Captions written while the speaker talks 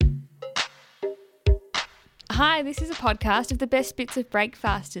Hi, this is a podcast of the best bits of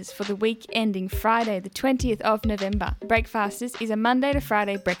Breakfasters for the week ending Friday, the 20th of November. Breakfasters is a Monday to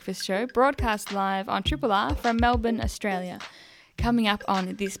Friday breakfast show broadcast live on Triple R from Melbourne, Australia. Coming up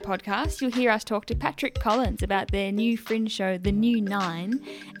on this podcast, you'll hear us talk to Patrick Collins about their new fringe show, The New Nine,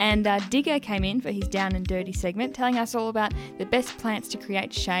 and Digger came in for his Down and Dirty segment, telling us all about the best plants to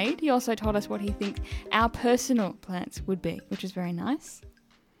create shade. He also told us what he thinks our personal plants would be, which was very nice.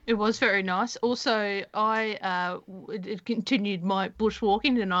 It was very nice. Also, I continued my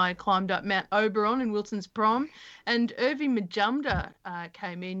bushwalking and I climbed up Mount Oberon in Wilson's Prom, and Irving Majumder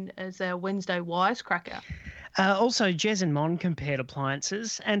came in as our Wednesday wisecracker. Also, Jez and Mon compared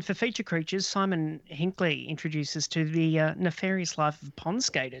appliances, and for feature creatures, Simon Hinckley introduces to the nefarious life of pond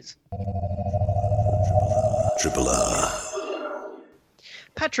skaters. Triple R.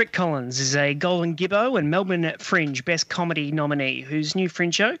 Patrick Collins is a Golden Gibbo and Melbourne Fringe Best Comedy nominee whose new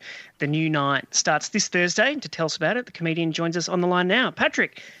fringe show, The New Nine, starts this Thursday. To tell us about it, the comedian joins us on the line now.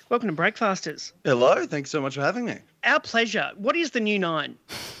 Patrick, welcome to Breakfasters. Hello, thanks so much for having me. Our pleasure. What is The New Nine?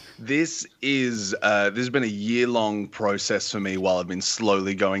 This has been a year-long process for me while I've been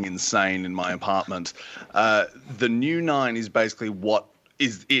slowly going insane in my apartment. The New Nine is basically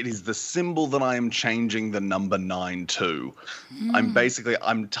it is the symbol that I am changing the number 9 to.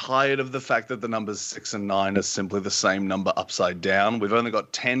 I'm tired of the fact that the numbers 6 and 9 are simply the same number upside down. We've only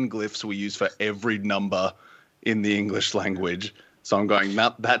got 10 glyphs we use for every number in the English language. So I'm going,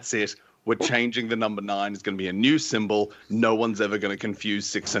 that's it. We're changing the number 9. It's going to be a new symbol. No one's ever going to confuse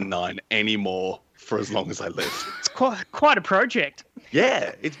 6 and 9 anymore for as long as I live. It's quite a project.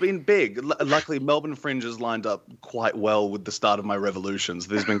 Yeah, it's been big. Luckily, Melbourne Fringe has lined up quite well with the start of my revolutions.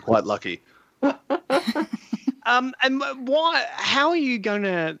 This has been quite lucky. And why? How are you going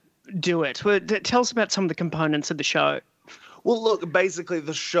to do it? Tell us about some of the components of the show. Well, look, basically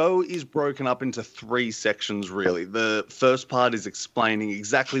the show is broken up into 3 sections, really. The first part is explaining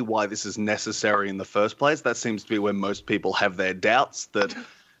exactly why this is necessary in the first place. That seems to be where most people have their doubts, that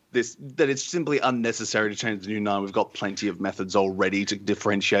it's simply unnecessary to change the New Nine. We've got plenty of methods already to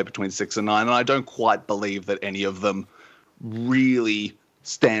differentiate between 6 and 9, and I don't quite believe that any of them really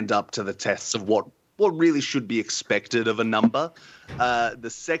stand up to the tests of what really should be expected of a number. The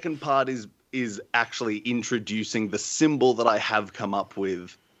second part is actually introducing the symbol that I have come up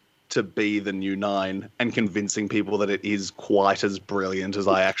with to be the New Nine and convincing people that it is quite as brilliant as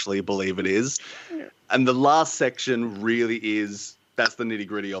I actually believe it is. Yeah. And the last section really that's the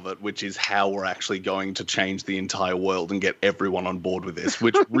nitty-gritty of it, which is how we're actually going to change the entire world and get everyone on board with this,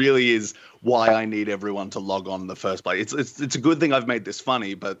 which really is why I need everyone to log on in the first place. It's a good thing I've made this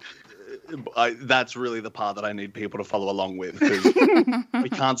funny, but that's really the part that I need people to follow along with, because we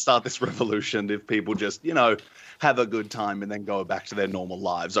can't start this revolution if people just, have a good time and then go back to their normal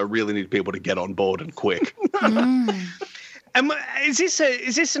lives. I really need people to get on board and quick. And is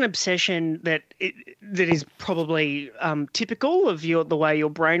this an obsession that is probably typical of the way your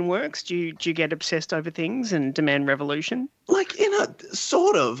brain works? Do you get obsessed over things and demand revolution? Like,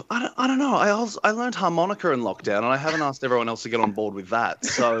 sort of. I don't know. I learned harmonica in lockdown, and I haven't asked everyone else to get on board with that.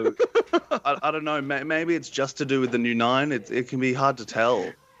 So I don't know. Maybe it's just to do with the New Nine. It can be hard to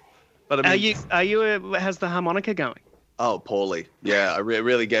tell. But I mean, how's the harmonica going? Oh, poorly. Yeah, I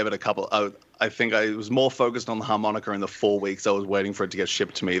really gave it a couple. I think I was more focused on the harmonica in the 4 weeks I was waiting for it to get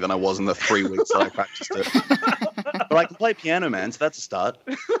shipped to me than I was in the 3 weeks that I practiced it. But I can play piano, man, so that's a start.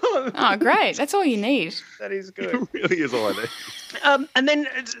 Oh, great. That's all you need. That is good. It really is all I need. And then,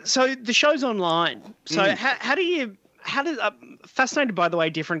 so the show's online. So fascinated by the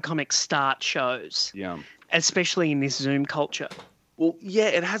way different comics start shows. Yeah. Especially in this Zoom culture. Well, yeah,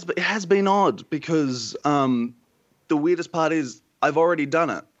 it has been odd because the weirdest part is I've already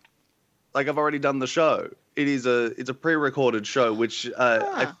done it. Like, I've already done the show. It's a pre-recorded show, which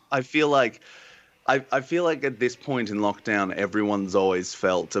I feel like at this point in lockdown, everyone's always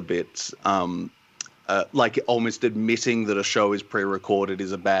felt a bit like almost admitting that a show is pre-recorded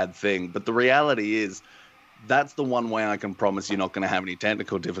is a bad thing. But the reality is that's the one way I can promise you're not going to have any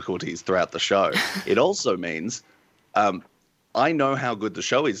technical difficulties throughout the show. It also means I know how good the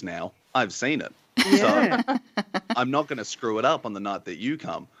show is now. I've seen it. Yeah. So I'm not going to screw it up on the night that you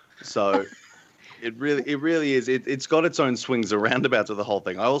come. So it really is. It's got its own swings and roundabouts of the whole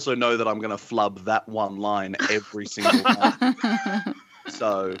thing. I also know that I'm going to flub that one line every single time.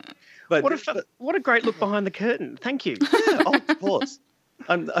 So, but what a great look behind the curtain. Thank you. Yeah, of course.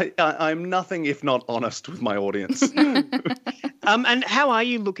 I'm nothing if not honest with my audience. And how are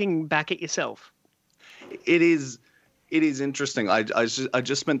you looking back at yourself? It is interesting. I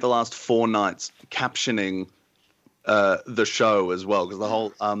just spent the last 4 nights captioning the show as well, because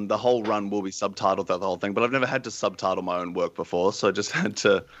the whole run will be subtitled throughout the whole thing. But I've never had to subtitle my own work before, so I just had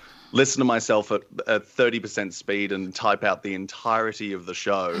to listen to myself at 30% speed and type out the entirety of the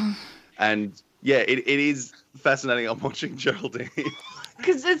show. And yeah, it is fascinating. I'm watching Geraldine.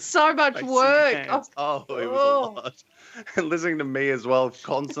 Because it's so much work. It was a lot. And listening to me as well,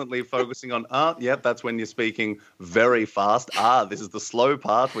 constantly focusing on, yep, that's when you're speaking very fast. This is the slow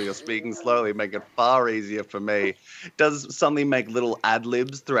part where you're speaking slowly, make it far easier for me. Does something make little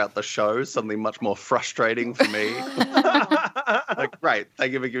ad-libs throughout the show, something much more frustrating for me? Like, great,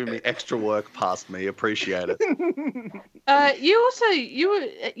 thank you for giving me extra work past me. Appreciate it.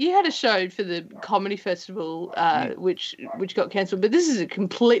 You had a show for the comedy festival, which got cancelled, but this is a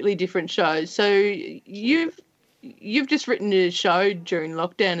completely different show. So You've just written a show during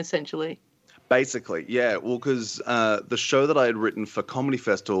lockdown, essentially. Basically, yeah. Well, because the show that I had written for Comedy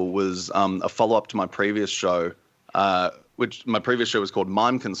Festival was a follow-up to my previous show, which my previous show was called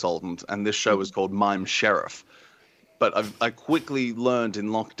Mime Consultant, and this show was called Mime Sheriff. But I quickly learned in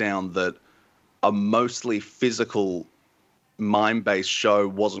lockdown that a mostly physical mime-based show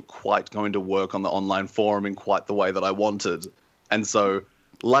wasn't quite going to work on the online forum in quite the way that I wanted. And so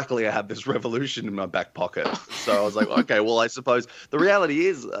luckily, I had this revolution in my back pocket. So I was like, okay, well, I suppose the reality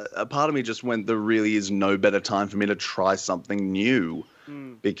is a part of me just went, there really is no better time for me to try something new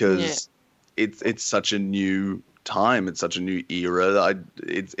because it's such a new time. It's such a new era.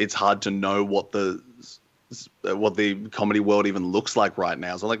 It's hard to know what the comedy world even looks like right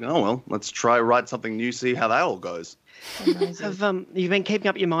now. So I'm like, oh, well, let's write something new, see how that all goes. Have you been keeping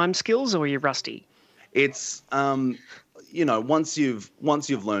up your mime skills or are you rusty? It's... once you've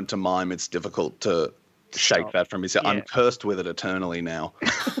learned to mime, it's difficult to shake that from yourself. Yeah. I'm cursed with it eternally now.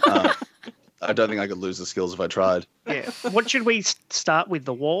 I don't think I could lose the skills if I tried. Yeah. What should we start with?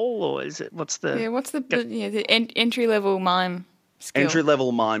 The wall, or is it? What's the entry level mime skill? Entry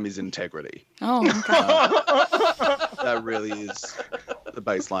level mime is integrity. Oh, okay. That really is the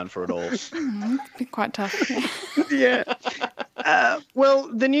baseline for it all. It's been quite tough. Yeah. Well,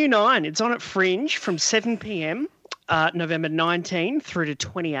 the new 9. It's on at Fringe from 7 p.m. November 19 through to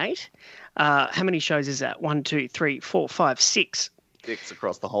 28. How many shows is that? 1, 2, 3, 4, 5, 6. 6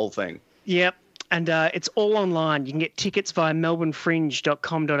 across the whole thing. Yep. And it's all online. You can get tickets via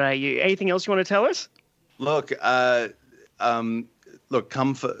melbournefringe.com.au. Anything else you want to tell us? Look,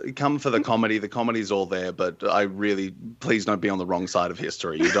 come for the comedy. The comedy's all there, but please don't be on the wrong side of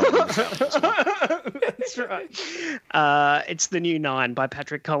history. You don't understand this one. That's right. It's The New 9 by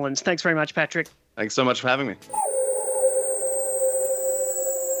Patrick Collins. Thanks very much, Patrick. Thanks so much for having me.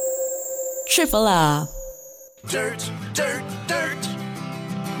 Triple R. Dirt, dirt, dirt.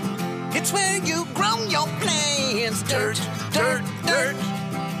 It's where you grow your plants. Dirt, dirt, dirt.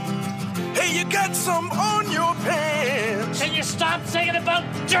 Hey, you got some on your pants. Can you stop thinking about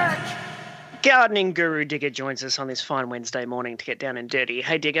dirt? Gardening guru Digger joins us on this fine Wednesday morning to get down and dirty.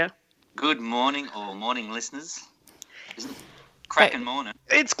 Hey, Digger. Good morning, or morning, listeners. Isn't it cracking morning?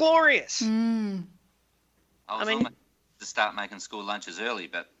 It's glorious. I was almost to start making school lunches early,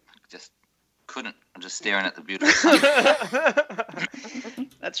 but just couldn't. I'm just staring at the beautiful sun.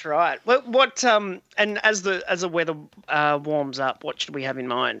 That's right. What and as the weather warms up, what should we have in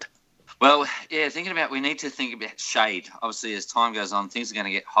mind? Well, yeah, we need to think about shade. Obviously, as time goes on, things are going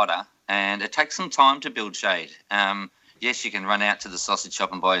to get hotter, and it takes some time to build shade. Yes, you can run out to the sausage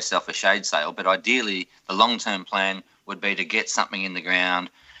shop and buy yourself a shade sail, but ideally, the long-term plan would be to get something in the ground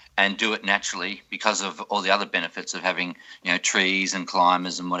and do it naturally because of all the other benefits of having, trees and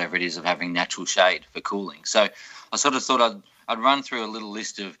climbers and whatever it is of having natural shade for cooling. So I sort of thought I'd run through a little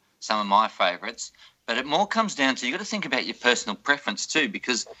list of some of my favourites, but it more comes down to, you've got to think about your personal preference too,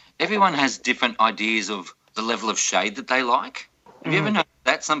 because everyone has different ideas of the level of shade that they like. Have you ever noticed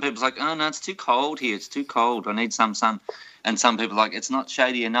that? Some people's like, oh no, it's too cold here, it's too cold, I need some sun. And some people are like, it's not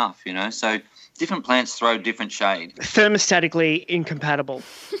shady enough, so different plants throw different shade. Thermostatically incompatible.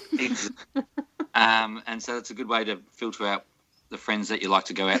 And so it's a good way to filter out the friends that you like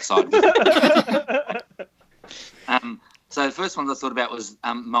to go outside with. So the first one I thought about was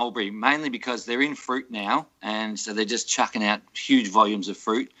mulberry, mainly because they're in fruit now, and so they're just chucking out huge volumes of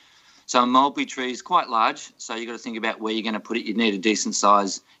fruit. So a mulberry tree is quite large, so you've got to think about where you're going to put it. You need a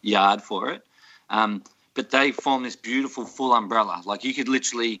decent-sized yard for it. But they form this beautiful full umbrella. Like you could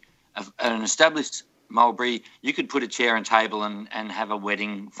literally, an established mulberry, you could put a chair and table and have a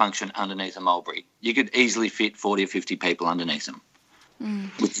wedding function underneath a mulberry. You could easily fit 40 or 50 people underneath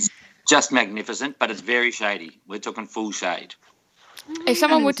them, which is just magnificent, but it's very shady. We're talking full shade. If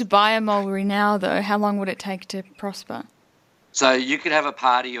someone were to buy a mulberry now, though, how long would it take to prosper? So you could have a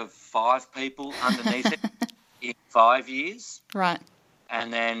party of 5 people underneath it. in 5 years. Right.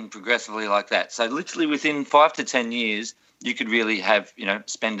 And then progressively like that. So literally within 5 to 10 years, you could really have,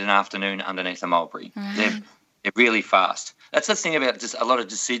 spend an afternoon underneath a mulberry. They're really fast. That's the thing about just a lot of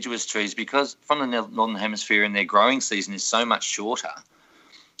deciduous trees, because from the northern hemisphere and their growing season is so much shorter.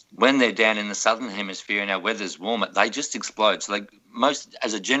 When they're down in the southern hemisphere and our weather's warmer, they just explode. So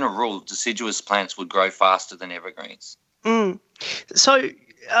as a general rule, deciduous plants would grow faster than evergreens. So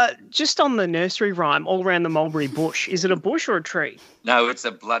just on the nursery rhyme, all around the mulberry bush, is it a bush or a tree? No, it's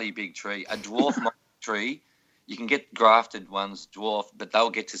a bloody big tree. A dwarf mulberry tree, you can get grafted ones dwarf, but they'll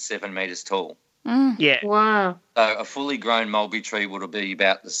get to 7 metres tall. Yeah. Wow. So a fully grown mulberry tree would be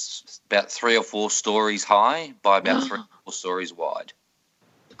about 3 or 4 stories high by about 3 or 4 stories wide.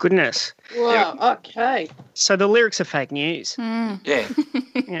 Goodness. Wow. Okay. So the lyrics are fake news. Yeah.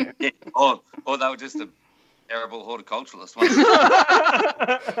 Yeah. Yeah. Or they were just a terrible horticulturalist ones.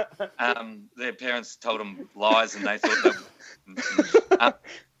 Their parents told them lies and they thought they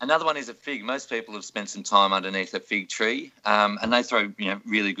another one is a fig. Most people have spent some time underneath a fig tree, and they throw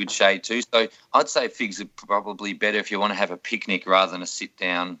really good shade too. So I'd say figs are probably better if you want to have a picnic rather than a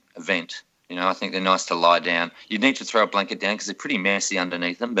sit-down event. I think they're nice to lie down. You need to throw a blanket down because they're pretty messy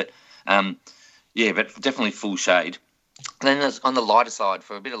underneath them, but but definitely full shade. And then there's, on the lighter side,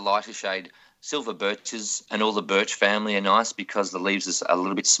 for a bit of lighter shade, silver birches and all the birch family are nice because the leaves are a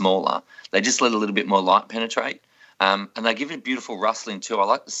little bit smaller. They just let a little bit more light penetrate. And they give it a beautiful rustling too. I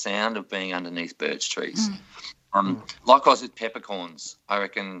like the sound of being underneath birch trees. Likewise with peppercorns. I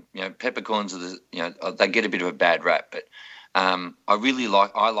reckon, peppercorns are they get a bit of a bad rap, but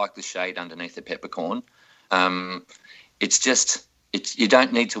I like the shade underneath the peppercorn. You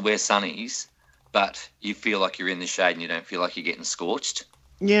don't need to wear sunnies, but you feel like you're in the shade and you don't feel like you're getting scorched.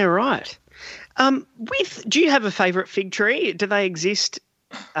 Yeah, right. Do you have a favourite fig tree? Do they exist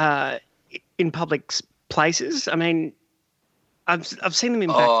in public places? I mean, I've seen them in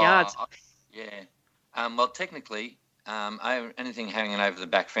backyards. Well, technically, anything hanging over the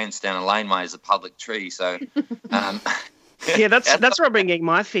back fence down a laneway is a public tree. So, yeah, that's where I've been getting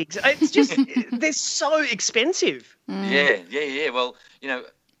my figs. It's just they're so expensive. Yeah. Well,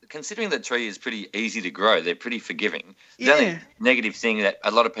 considering the tree is pretty easy to grow, they're pretty forgiving. The only negative thing that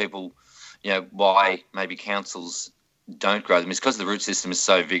a lot of people, why maybe councils don't grow them is because the root system is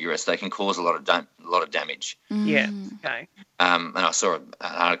so vigorous. They can cause a lot of damage. Yeah. Okay. And I saw an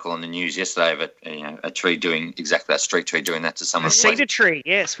article on the news yesterday of a tree doing exactly that, street tree doing that to someone. A cedar tree.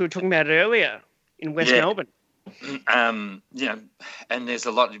 Yes, we were talking about it earlier in West Melbourne. And there's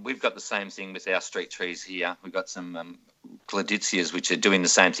a lot. We've got the same thing with our street trees here. We've got some Claditzias, which are doing the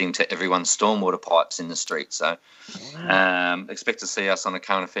same thing to everyone's stormwater pipes in the street. So expect to see us on a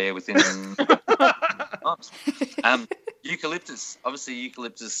current affair within months. Eucalyptus. Obviously,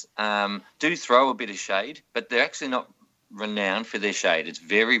 eucalyptus do throw a bit of shade, but they're actually not renowned for their shade. It's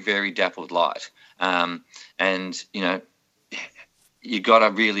very, very dappled light. And you got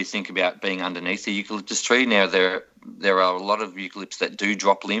to really think about being underneath the eucalyptus tree. Now, there are a lot of eucalypts that do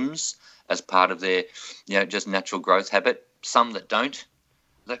drop limbs as part of their, just natural growth habit. Some that don't.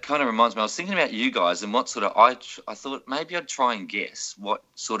 That kind of reminds me, I was thinking about you guys and what sort of, I thought maybe I'd try and guess what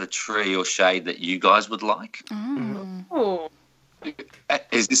sort of tree or shade that you guys would like. Oh.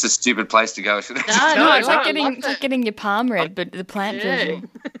 Is this a stupid place to go? No, it's like getting your palm read, but the plant version.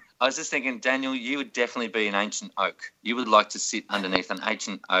 I was just thinking, Daniel, you would definitely be an ancient oak. You would like to sit underneath an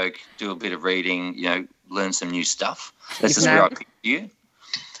ancient oak, do a bit of reading, learn some new stuff. That's just where I picked you.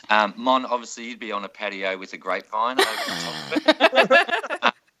 Mon, obviously, you'd be on a patio with a grapevine over the top of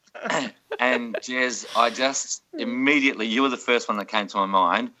it. And Jez, I just immediately, you were the first one that came to my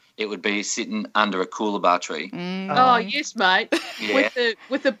mind. It would be sitting under a coolabah tree. Oh, yes, mate. Yeah.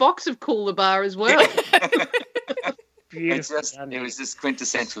 With a box of coolabah as well. Beautiful. It was just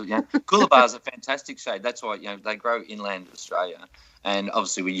quintessential. Coolabahs are fantastic shade. That's why they grow inland Australia, and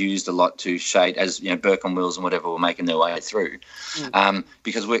obviously we used a lot to shade as Burke on Wills and whatever were making their way through,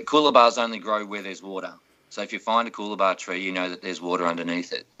 because coolabahs only grow where there's water. So if you find a coolabah tree, you know that there's water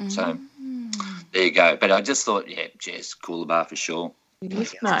underneath it. So there you go. But I just thought, Jess, coolabah for sure.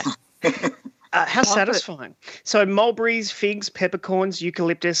 Yes, mate. How satisfying. So mulberries, figs, peppercorns,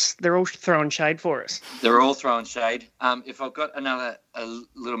 eucalyptus, they're all throwing shade for us. They're all throwing shade. If I've got a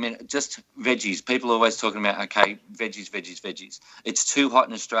little minute, just veggies. People are always talking about, veggies. It's too hot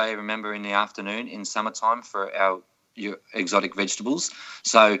in Australia, remember, in the afternoon in summertime for your exotic vegetables.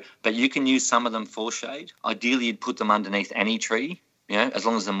 So, but you can use some of them for shade. Ideally, you'd put them underneath any tree, as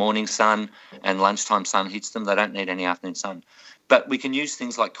long as the morning sun and lunchtime sun hits them. They don't need any afternoon sun. But we can use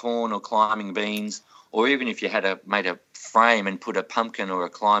things like corn or climbing beans, or even if you had made a frame and put a pumpkin or a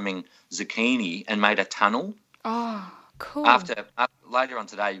climbing zucchini and made a tunnel Oh, cool. After later on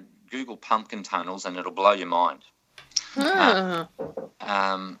today, Google pumpkin tunnels and it'll blow your mind. I'm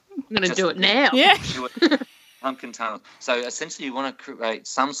going to do it now. Yeah. Do it. Pumpkin tunnel. So essentially, you want to create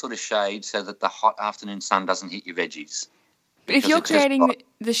some sort of shade so that the hot afternoon sun doesn't hit your veggies. But if Because you're it's just creating hot.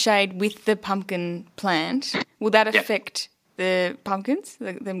 the shade with the pumpkin plant, will that affect the pumpkins,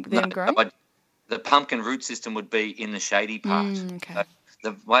 them growing? But the pumpkin root system would be in the shady part. Okay. So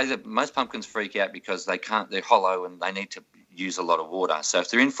the way that most pumpkins freak out because they're hollow and they need to use a lot of water. So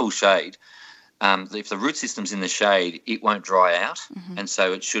if they're in full shade, if the root system's in the shade, it won't dry out, and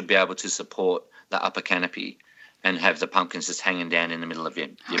so it should be able to support the upper canopy and have the pumpkins just hanging down in the middle of your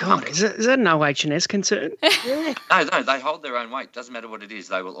God, pumpkin. is that an OH&S concern? No, they hold their own weight. Doesn't matter what it is,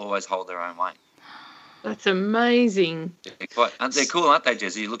 they will always hold their own weight. That's amazing. They're cool, aren't they,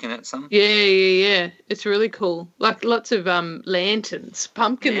 Jesse? You looking at some? Yeah. It's really cool. Like lots of lanterns,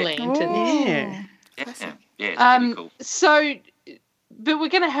 pumpkin lanterns. Yeah. Yeah, it's pretty cool. So, but we're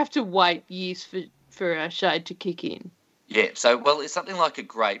going to have to wait years for our shade to kick in. Yeah, so, well, it's something like a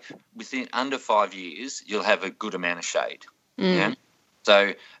grape. Within under 5 years, you'll have a good amount of shade. Yeah.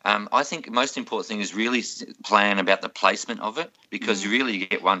 So I think the most important thing is really plan about the placement of it because you really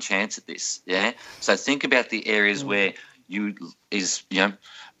get one chance at this. Yeah. So think about the areas where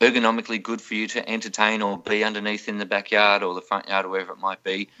ergonomically good for you to entertain or be underneath in the backyard or the front yard or wherever it might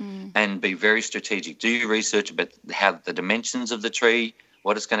be, and be very strategic. Do your research about how the dimensions of the tree,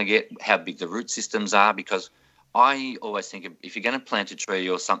 what it's going to get, how big the root systems are, because I always think if you're going to plant a tree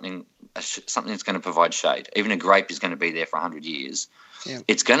or something that's going to provide shade, even a grape is going to be there for 100 years. Yeah.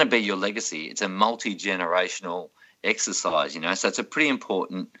 It's going to be your legacy. It's a multi-generational exercise, so it's a pretty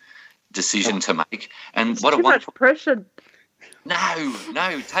important decision to make. And it's what too a wonderful much pressure.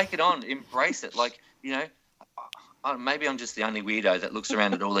 No, take it on, embrace it. Like, maybe I'm just the only weirdo that looks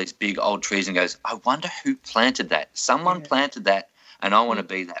around at all these big old trees and goes, I wonder who planted that. Someone planted that, and I want to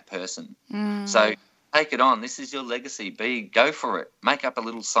be that person. So take it on. This is your legacy. Go for it. Make up a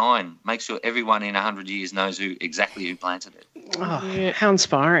little sign. Make sure everyone in 100 years knows exactly who planted it. Oh, how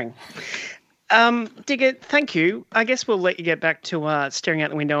inspiring. Digger, thank you. I guess we'll let you get back to staring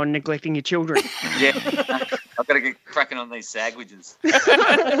out the window and neglecting your children. Yeah. I've got to get cracking on these sandwiches.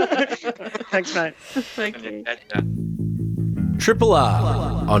 Thanks, mate. Thank you. Triple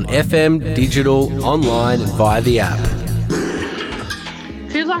R on FM, digital, online, and via the app. I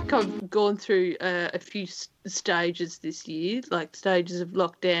feel like I've gone through a few stages this year, like stages of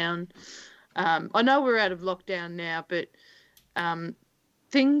lockdown. I know we're out of lockdown now, but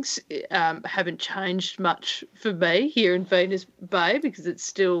things haven't changed much for me here in Venus Bay because it's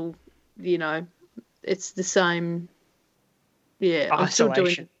still, it's the same. Yeah, isolation. I'm still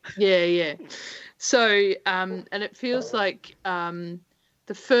doing. Yeah. So, and it feels like the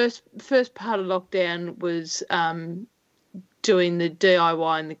first part of lockdown was doing the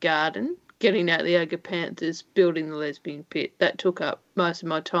DIY in the garden, getting out the Agapanthus, building the lesbian pit. That took up most of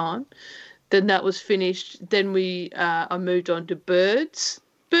my time. Then that was finished. Then I moved on to birds.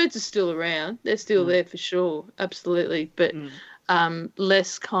 Birds are still around. They're still there for sure, absolutely. But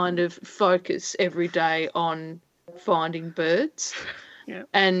less kind of focus every day on finding birds. Yeah.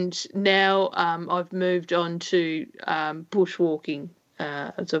 And now I've moved on to bushwalking,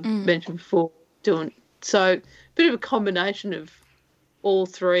 as I've mentioned before, so a bit of a combination of all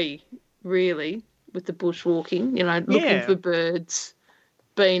three, really, with the bushwalking, looking for birds,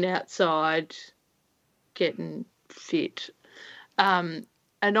 being outside, getting fit. And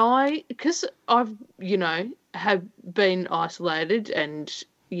because I've, have been isolated and,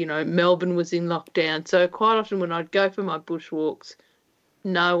 Melbourne was in lockdown, so quite often when I'd go for my bushwalks,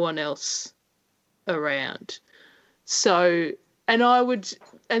 no one else around. So, and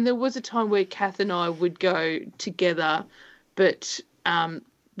there was a time where Kath and I would go together, but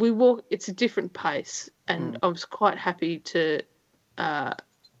it's a different pace, and I was quite happy to,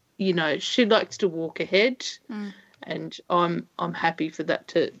 she likes to walk ahead, and I'm happy for that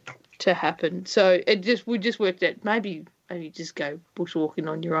to happen. So we just worked out maybe just go bushwalking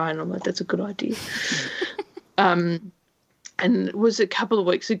on your own. I'm like, that's a good idea. And it was a couple of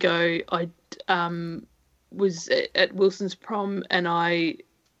weeks ago, I was at Wilson's prom and I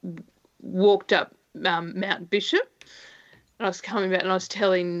walked up Mount Bishop, and I was coming back and I was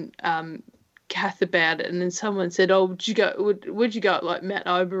telling Kath about it, and then someone said, "Oh, where'd you go at, like Mount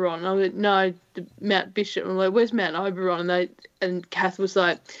Oberon?" And I was like, "No, Mount Bishop." And I'm like, "Where's Mount Oberon?" And Kath was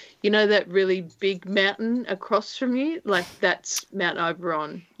like, that really big mountain across from you? Like, that's Mount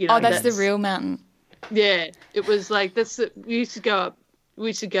Oberon. That's the real mountain. Yeah, it was like we used to go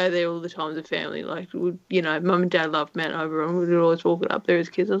there all the time as a family. Like, Mum and Dad loved Mount Oberon. We would always walk it up there as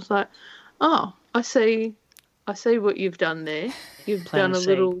kids. I was like, oh, I see I see what you've done there. You've Plant done a a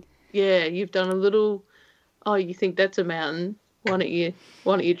little. Yeah, you've done a little. Oh, you think that's a mountain? Why don't you?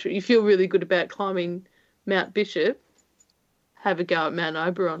 You feel really good about climbing Mount Bishop. Have a go at Mount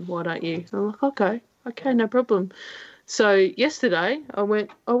Oberon. Why don't you? I'm like, okay, no problem. So yesterday I went.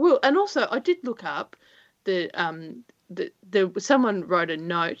 I will, and also I did look up someone wrote a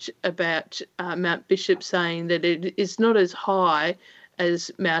note about Mount Bishop saying that it is not as high as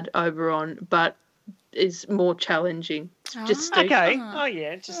Mount Oberon, but is more challenging. Just steeper. Okay. Oh,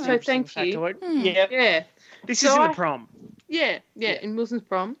 yeah. Just So thank you. Yeah. This So is in I- the prom. Yeah, in Wilson's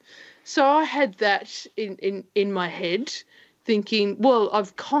Prom. So I had that in my head, thinking, well,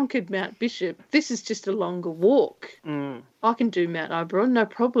 I've conquered Mount Bishop. This is just a longer walk. I can do Mount Oberon, no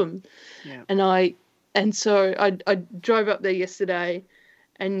problem. Yeah. And so I drove up there yesterday,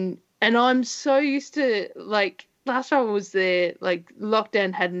 and I'm so used to, like, last time I was there, like,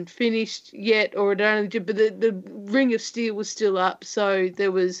 lockdown hadn't finished yet, or it only did, but the Ring of Steel was still up, so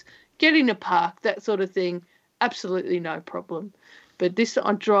there was getting a park, that sort of thing, absolutely no problem. But this,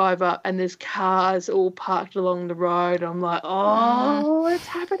 I drive up and there's cars all parked along the road. I'm like, oh, what's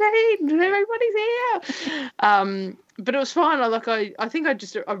happening? Everybody's here. But it was fine. I think I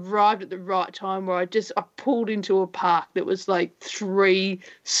just arrived at the right time where I pulled into a park that was like 3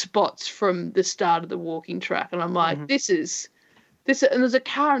 spots from the start of the walking track. And I'm like, this is, and there's a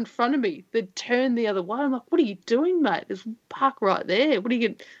car in front of me that turned the other way. I'm like, what are you doing, mate? There's a park right there. What are you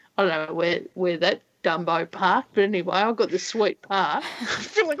going? I don't know where that Dumbo park, but anyway, I got the sweet park. I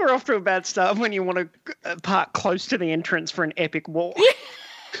feel like we're off to a bad start when you want to park close to the entrance for an epic walk.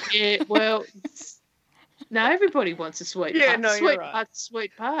 Yeah, well, no, everybody wants a sweet park. No, sweet you're right. park's a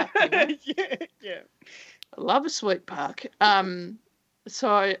sweet park. You know? Yeah. I love a sweet park.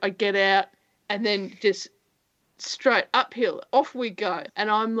 So I get out and then just straight uphill, off we go. And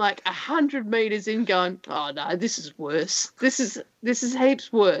I'm like 100 metres in going, oh no, this is worse. This is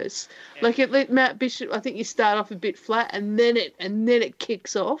heaps worse. Yeah. Like at Mount Bishop, I think you start off a bit flat and then it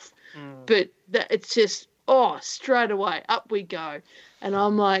kicks off. But it's just, straight away, up we go. And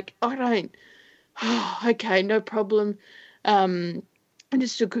I'm like, okay, no problem. I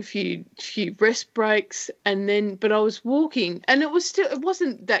just took a few rest breaks but I was walking and it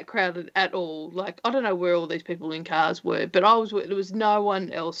wasn't that crowded at all. Like, I don't know where all these people in cars were, but there was no one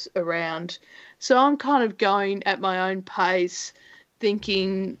else around. So I'm kind of going at my own pace,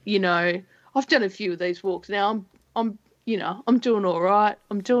 thinking, I've done a few of these walks now. I'm doing all right.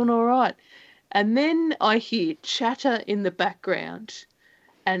 And then I hear chatter in the background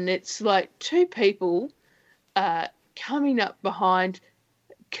and it's like 2 people coming up behind,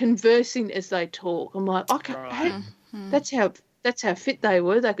 conversing as they talk. I'm like, okay, that's how fit they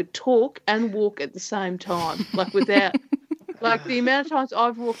were. They could talk and walk at the same time, like without, like the amount of times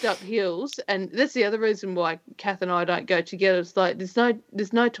I've walked up hills, and that's the other reason why Kath and I don't go together. It's like there's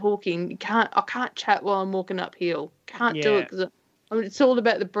no talking. I can't chat while I'm walking uphill. Can't do it because it's all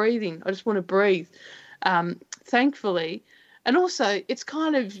about the breathing. I just want to breathe. Thankfully, and also it's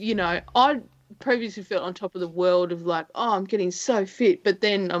kind of I previously felt on top of the world of like, I'm getting so fit, but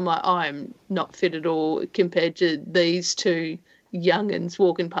then I'm like, I'm not fit at all compared to these 2 young'uns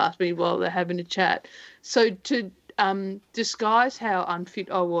walking past me while they're having a chat. So to disguise how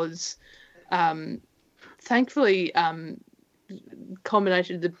unfit I was, thankfully,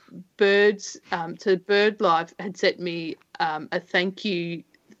 combination of the birds, to BirdLife had sent me a thank you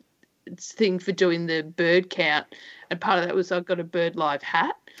thing for doing the bird count, and part of that was I got a BirdLife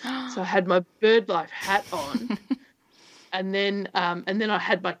hat. So I had my BirdLife hat on, and then I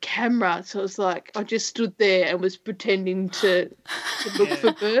had my camera. So it was like I just stood there and was pretending to look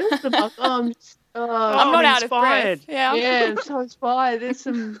for birds. I'm like, I'm not out inspired. Of breath. Yeah, I'm so inspired. There's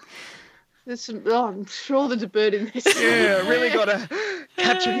some. I'm sure there's a bird in this. Yeah, really got to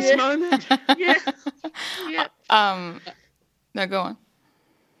capture this moment. Yeah. No, go on.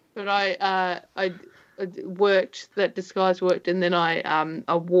 But I worked, that disguise worked, and then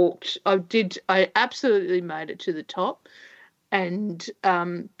I walked. I absolutely made it to the top, and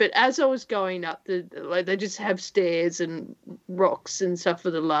but as I was going up, they just have stairs and rocks and stuff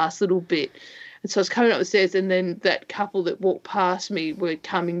for the last little bit, and so I was coming up the stairs, and then that couple that walked past me were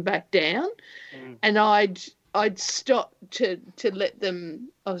coming back down, and I'd stopped to let them.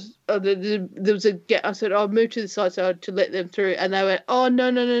 There was a gap. I said, I'll move to the side so to let them through, and they went, oh no,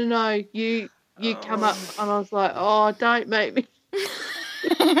 you come up, and I was like, oh, don't make me.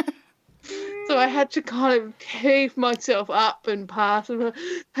 So I had to kind of heave myself up and pass. And like,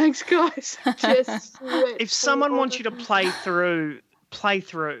 thanks, guys. Just if someone wants you to play through.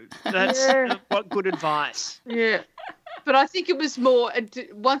 That's what good advice. Yeah. But I think it was more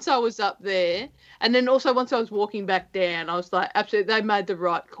once I was up there, and then also once I was walking back down, I was like, absolutely, they made the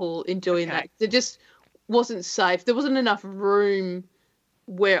right call in doing that. It just wasn't safe. There wasn't enough room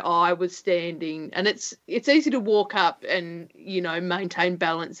where I was standing, and it's easy to walk up and, you know, maintain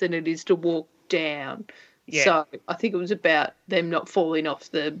balance than it is to walk down. Yeah. So I think it was about them not falling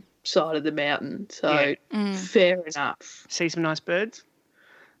off the side of the mountain. So fair enough. See some nice birds?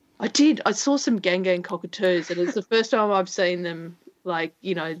 I did. I saw some gang cockatoos, and it's the first time I've seen them, like,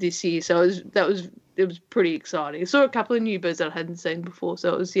 you know, this year. So it was pretty exciting. I saw a couple of new birds that I hadn't seen before.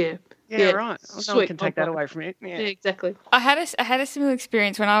 So it was Yeah, right. No one can take that away from it. Yeah, exactly. I had a similar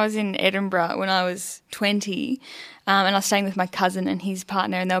experience when I was in Edinburgh when I was 20, and I was staying with my cousin and his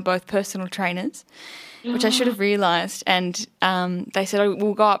partner, and they were both personal trainers, which I should have realised. And they said, "Oh,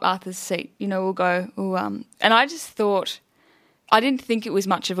 we'll go up Arthur's Seat. You know, we'll go." And I just thought, I didn't think it was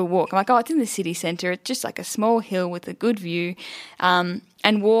much of a walk. I'm like, oh, it's in the city centre. It's just like a small hill with a good view, and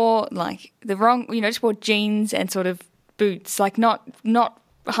wore like the wrong, you know, just wore jeans and sort of boots, like not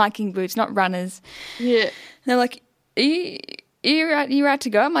hiking boots, not runners. Yeah. And they're like, you're out to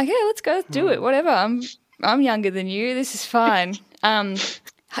go? I'm like, yeah, let's go, let's do it, whatever. I'm younger than you. This is fine. I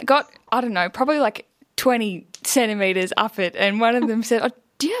got, I don't know, probably like 20 centimetres up it, and one of them said, oh,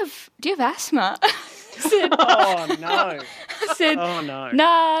 do you have asthma? I said, oh, no. I said, oh, no.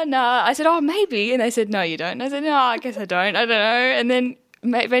 Nah. I said, oh, maybe. And they said, no, you don't. And I said, no, I guess I don't. I don't know. And then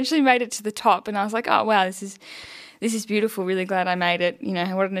eventually made it to the top, and I was like, oh, wow, this is beautiful. Really glad I made it. You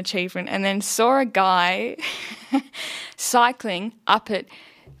know, what an achievement. And then saw a guy cycling up it,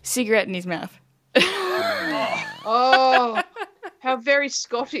 cigarette in his mouth. Oh, how very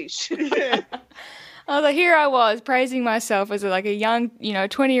Scottish. Yeah. I was like, here I was praising myself as like a young,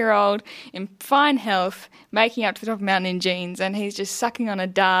 20-year-old in fine health, making up to the top of the mountain in jeans, and he's just sucking on a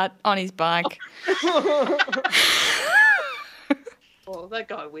dart on his bike. Well, that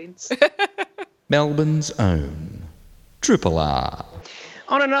guy wins. Melbourne's own Triple R.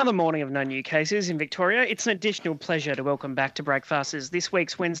 On another morning of no new cases in Victoria, it's an additional pleasure to welcome back to Breakfasters this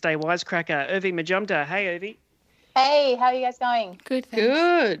week's Wednesday Wisecracker, Urvi Majumdar. Hey, Urvi. Hey, how are you guys going? Good, thanks.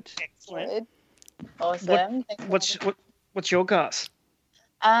 Good. Excellent. Good. Awesome. What's your goss?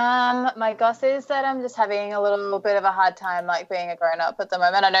 My goss is that I'm just having a little bit of a hard time, like, being a grown-up at the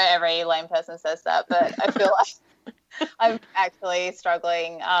moment. I know every lame person says that, but I feel like I'm actually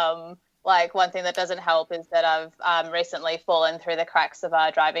struggling. Like, one thing that doesn't help is that I've recently fallen through the cracks of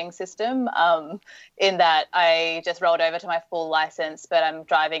our driving system, in that I just rolled over to my full license, but I'm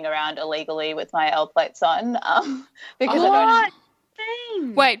driving around illegally with my L plates on, because I don't.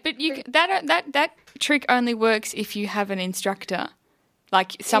 Wait, but that trick only works if you have an instructor,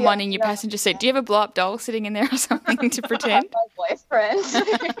 like someone in your passenger seat. Do you have a blow-up doll sitting in there or something to pretend? My boyfriend.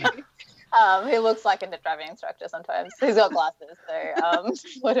 He looks like a driving instructor sometimes. He's got glasses,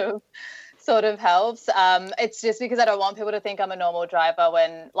 so sort of helps. It's just because I don't want people to think I'm a normal driver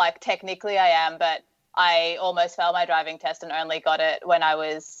when, like, technically I am, but I almost failed my driving test and only got it when I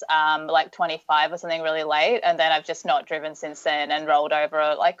was like 25 or something, really late, and then I've just not driven since then and rolled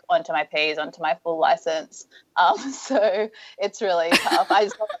over, like, onto my P's, onto my full license. So it's really tough. I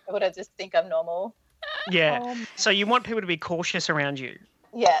just want people to just think I'm normal. Yeah. So you want people to be cautious around you?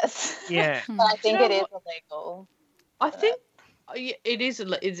 Yes. Yeah. But I think it is illegal. I think it is.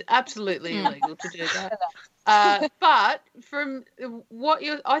 It's absolutely illegal to do that. But from what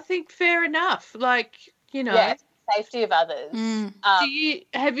I think, fair enough. Like, yeah, safety of others.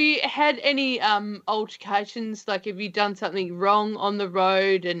 Have you had any altercations? Like, have you done something wrong on the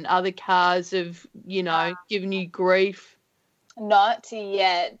road and other cars have given you grief? Not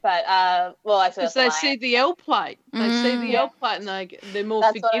yet, but well, actually, because they see the L plate. They see the L plate and they're more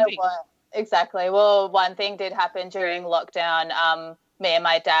That's forgiving. What I want. Exactly. Well, one thing did happen during lockdown. Me and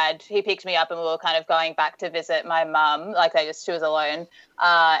my dad, he picked me up and we were kind of going back to visit my mum. Like, she was alone.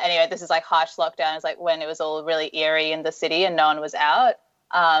 Anyway, this is like harsh lockdown. It's like when it was all really eerie in the city and no one was out.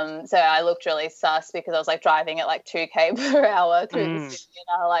 So I looked really sus because I was like driving at like 2k per hour through the city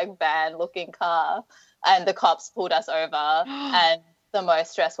in a like van looking car. And the cops pulled us over, and the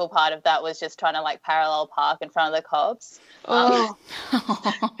most stressful part of that was just trying to like parallel park in front of the cops. Because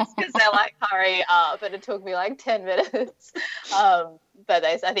they're like, hurry up, and it took me like 10 minutes. But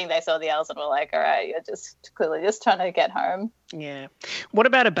I think they saw the L's and were like, all right, you're just clearly just trying to get home. Yeah. What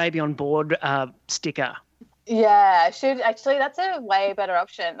about a baby on board sticker? Yeah, that's a way better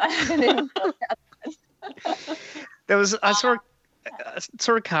option. I didn't even thought about that. I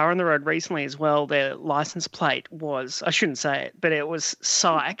saw a car on the road recently as well. Their license plate was, I shouldn't say it, but it was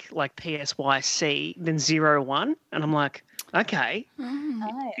psych, like PSYC, then 01. And I'm like, Okay.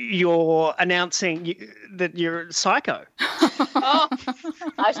 Nice. You're announcing that you're psycho. Oh,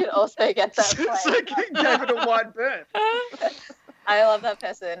 I should also get that So play. gave it a wide berth. I love that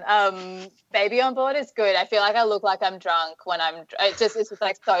person. Baby on board is good. I feel like I look like I'm drunk when it's just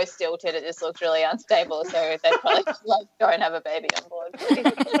like so stilted. It just looks really unstable. So they probably like don't have a baby on board, please.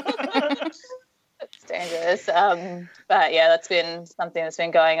 It's dangerous. But yeah, that's been something that's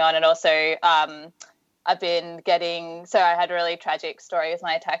been going on. And also, I've been getting, so I had a really tragic story with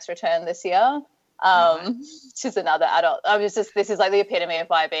my tax return this year. Which is another adult. This is like the epitome of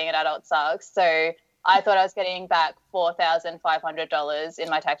why being an adult sucks. So I thought I was getting back $4,500 in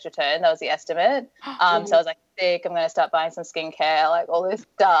my tax return. That was the estimate. So I was like, sick, I'm going to start buying some skincare, like all this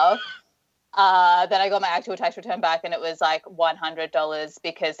stuff. Then I got my actual tax return back and it was like $100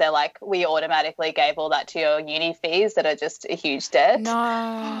 because they're like, we automatically gave all that to your uni fees that are just a huge debt. No.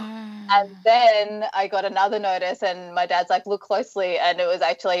 And then I got another notice and my dad's like, look closely. And it was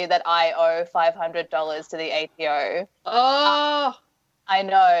actually that I owe $500 to the ATO. Oh. I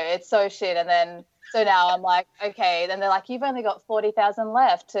know, it's so shit. And then, so now I'm like, okay. Then they're like, you've only got 40,000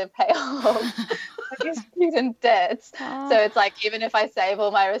 left to pay off your student debts. So it's like, even if I save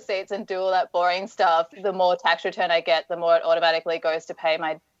all my receipts and do all that boring stuff, the more tax return I get, the more it automatically goes to pay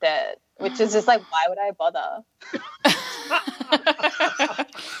my debt, which is just like, why would I bother?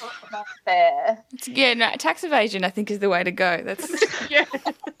 Not fair. Yeah, no, tax evasion I think is the way to go. That's yeah.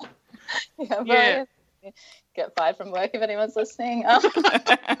 Get fired from work if anyone's listening.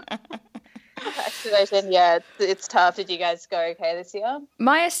 Tax evasion, yeah, it's tough. Did you guys go okay this year?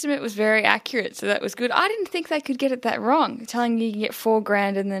 My estimate was very accurate, so that was good. I didn't think they could get it that wrong, telling you get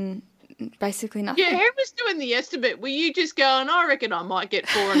 $4,000 and then basically nothing. Yeah, who was doing the estimate? Were you just going, I reckon I might get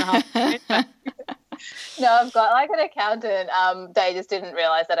 $4,500? No, I've got like an accountant. They just didn't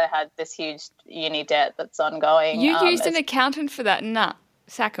realise that I had this huge uni debt that's ongoing. You used an accountant for that? Nah,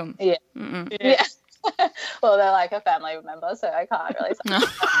 sack 'em. Yeah. Yeah. Well, they're like a family member, so I can't really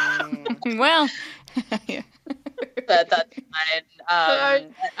say. Well, yeah. But that's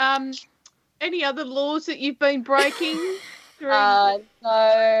fine. So, any other laws that you've been breaking? No,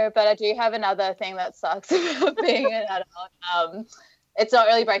 but I do have another thing that sucks about being an adult. It's not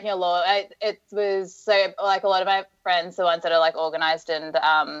really breaking a law. It was so like a lot of my friends, the ones that are like organised and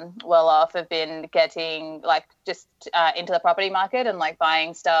well off, have been getting like just into the property market and like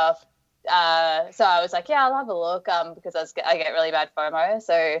buying stuff. So I was like, yeah, I'll have a look because I get really bad FOMO.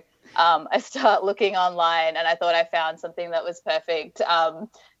 So I start looking online and I thought I found something that was perfect.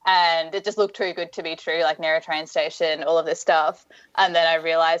 And it just looked too good to be true, like near a train station, all of this stuff. And then I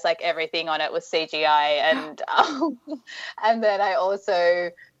realized like everything on it was CGI. And then I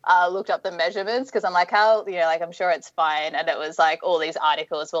also looked up the measurements because I'm like, I'm sure it's fine. And it was like all these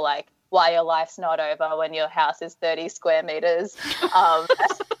articles were like, why your life's not over when your house is 30 square meters.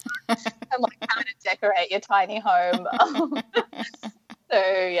 And like how to decorate your tiny home. So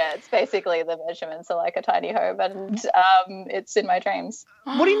yeah, it's basically the measurements are like a tiny home, and it's in my dreams.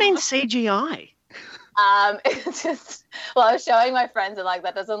 What do you mean CGI? It's just, well, I was showing my friends and like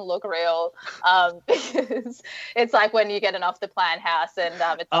that doesn't look real because it's like when you get an off the plan house and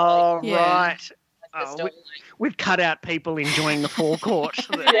it's right. We've cut out people enjoying the forecourt.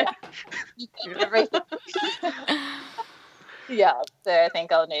 Everything. Yeah, so I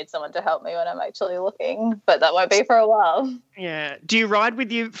think I'll need someone to help me when I'm actually looking, but that won't be for a while. Yeah. Do you ride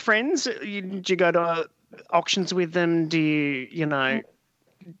with your friends? Do you go to auctions with them? Do you live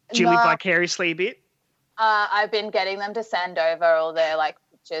vicariously a bit? I've been getting them to send over all their like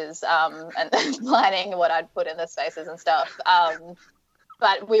pictures and planning what I'd put in the spaces and stuff.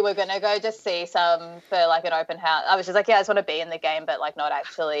 But we were going to go just see some for like an open house. I was just like, yeah, I just want to be in the game, but like not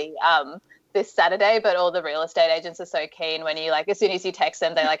actually this Saturday. But all the real estate agents are so keen when you like, as soon as you text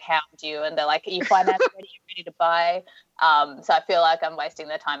them, they like hound you and they're like, are you finance ready? Are you ready to buy? So I feel like I'm wasting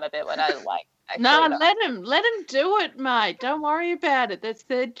their time a bit when I like. No, let them do it, mate. Don't worry about it. That's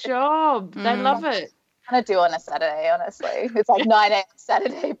their job. They love it. I'm going to do on a Saturday, honestly. It's like 9 a.m.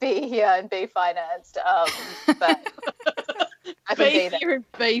 Saturday, be here and be financed. But I can be here and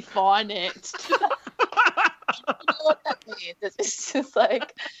be financed. You know what that means? It's just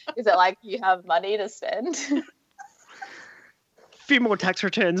like, is it like you have money to spend? A few more tax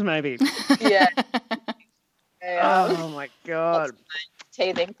returns, maybe. Yeah. Oh, my God.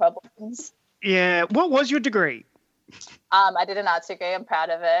 Teething problems. Yeah. What was your degree? I did an arts degree. I'm proud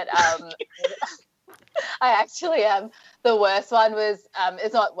of it. I actually the worst one was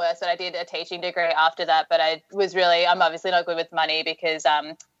it's not worse, but I did a teaching degree after that. But I'm obviously not good with money because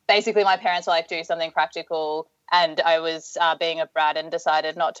basically my parents were like, do something practical And I was being a brat and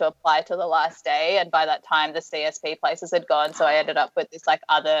decided not to apply till the last day. And by that time, the CSP places had gone. So I ended up with this like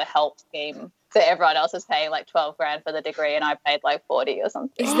other help scheme. So everyone else was paying like 12 grand for the degree and I paid like 40 or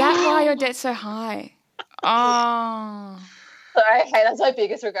something. Is that why your debt's so high? Oh. Sorry, hey, that's my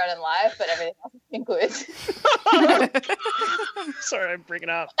biggest regret in life, but everything else has been good. Sorry, I'm bringing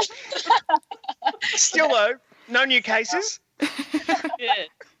it up. Still though, no new cases.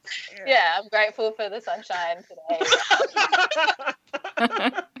 Yeah, I'm grateful for the sunshine today.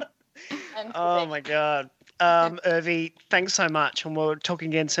 Oh my God. Irvi, thanks so much and we'll talk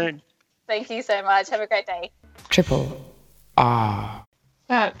again soon. Thank you so much. Have a great day. Triple R.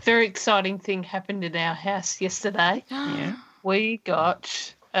 Very exciting thing happened in our house yesterday. Yeah. We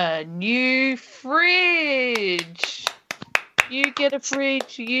got a new fridge. You get a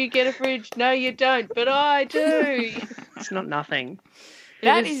fridge. You get a fridge. No, you don't, but I do. It's not nothing.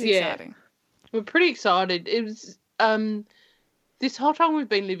 That is exciting. We're pretty excited. It was this whole time we've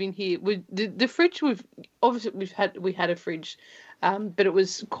been living here. The fridge we had a fridge, but it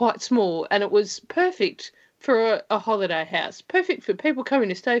was quite small and it was perfect for a holiday house. Perfect for people coming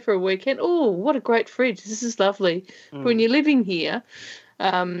to stay for a weekend. Oh, what a great fridge. This is lovely. But when you're living here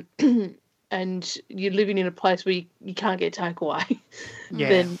and you're living in a place where you can't get takeaway,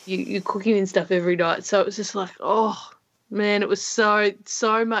 then you're cooking and stuff every night. So it was just like, oh, man, it was so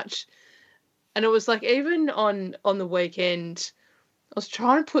much. And it was like even on the weekend, I was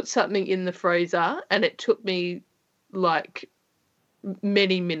trying to put something in the freezer and it took me like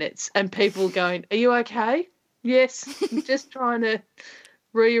many minutes and people going, are you okay? Yes, I'm just trying to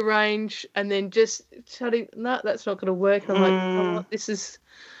rearrange and then just shutting, no, that's not going to work. I'm like, oh,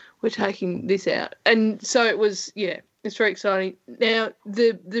 we're taking this out. And so it was, it's very exciting. Now,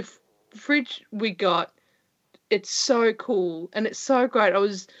 the fridge we got, it's so cool and it's so great. I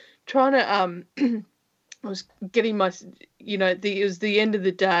was trying to, I was getting my, it was the end of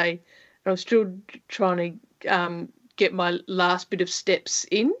the day and I was still trying to get my last bit of steps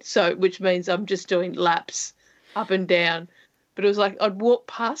in, so which means I'm just doing laps up and down. But it was like I'd walk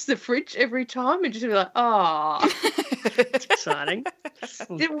past the fridge every time and just be like, oh. It's exciting.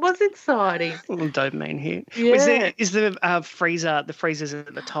 It was exciting. A little dopamine here. Yeah. Is the freezer's at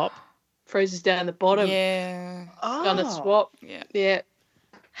the top? Freezer's down the bottom. Yeah. Oh. Done a swap. Yeah.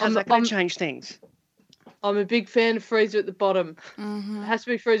 How's that going to change things? I'm a big fan of freezer at the bottom. Mm-hmm. It has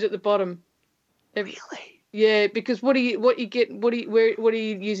to be freezer at the bottom. Really? Yeah, because what are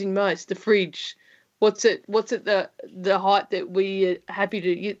you using most? The fridge. What's it the height that we are happy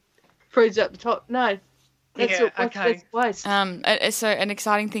to freeze up the top? No. That's waste. So an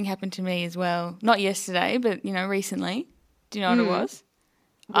exciting thing happened to me as well. Not yesterday, but recently. Do you know what it was?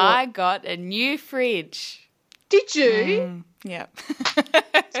 What? I got a new fridge. Did you? Yeah.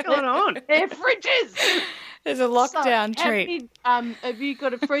 What's going on? They're fridges. There's a lockdown treat. Have you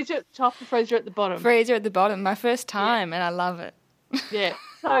got a freezer at the top or freezer at the bottom? Freezer at the bottom. My first time, and I love it. Yeah.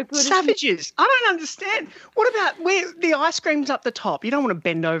 So good. Savages. I don't understand. What about where the ice cream's up the top? You don't want to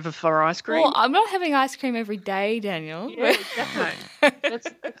bend over for ice cream. Well, I'm not having ice cream every day, Daniel. Yeah, exactly. That's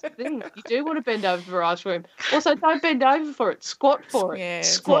the thing. You do want to bend over for ice cream. Also, don't bend over for it. Squat for it. Yeah.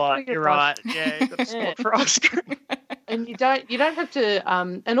 Squat. You're right. Yeah, you've got to squat for ice cream. And you don't have to.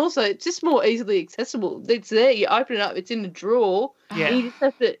 And also, it's just more easily accessible. It's there. You open it up. It's in the drawer. Yeah. And you just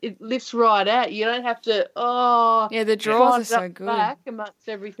have to. It lifts right out. You don't have to. Oh. Yeah, the drawers are so good. Back amongst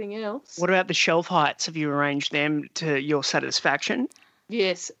everything else. What about the shelf heights? Have you arranged them to your satisfaction?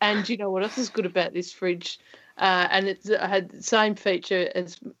 Yes, and you know what else is good about this fridge? And it had the same feature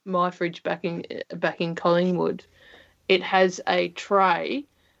as my fridge back in Collingwood. It has a tray,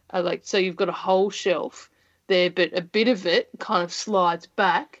 so you've got a whole shelf there, but a bit of it kind of slides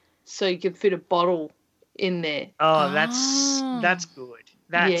back, so you can fit a bottle in there. Oh, that's good.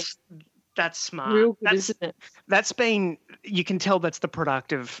 That's smart. Real good, isn't it? That's been. You can tell that's the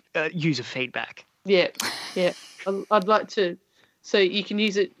product of user feedback. Yeah. I'd like to. So you can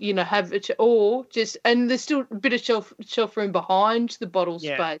use it, have it, or just, and there's still a bit of shelf room behind the bottle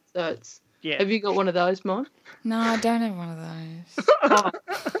space. So it's. Yeah. Have you got one of those, Mike? No, I don't have one of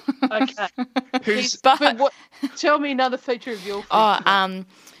those. Okay. Tell me another feature of your fridge.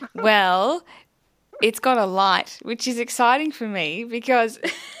 Well, it's got a light, which is exciting for me because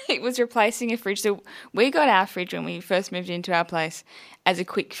it was replacing a fridge. So we got our fridge when we first moved into our place as a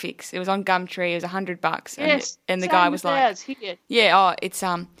quick fix. It was on Gumtree. It was $100. Yes, and the guy was like, here. "Yeah, it's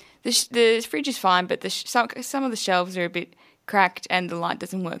the fridge is fine, but some of the shelves are a bit cracked and the light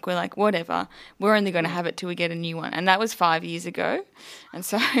doesn't work." We're like, whatever. We're only going to have it till we get a new one, and that was 5 years ago, and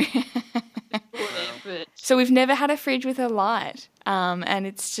so. So we've never had a fridge with a light, and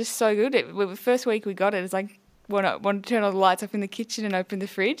it's just so good. The first week we got it, it's like want to turn all the lights off in the kitchen and open the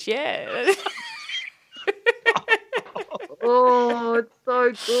fridge. Yeah. Oh, it's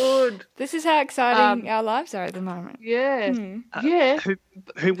so good. This is how exciting our lives are at the moment. Yeah. Yeah.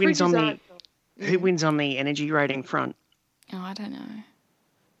 Who wins on Fridges the Who wins on the energy rating front? Oh, I don't know.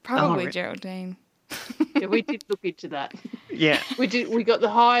 Probably really? Geraldine. Yeah, we did look into that. Yeah. We did. We got the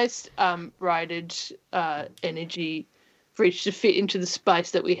highest rated energy fridge to fit into the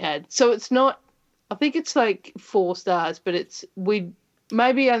space that we had. So it's not. I think it's like 4 stars, but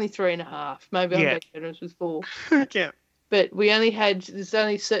maybe only 3.5. Maybe I'm being generous with 4. Yeah. But there's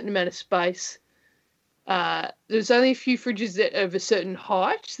only a certain amount of space. There's only a few fridges that of a certain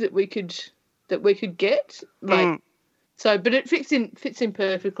height that we could get. So, but it fits in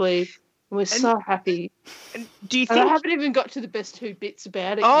perfectly. And we're so happy. And do you think? And I haven't even got to the best 2 bits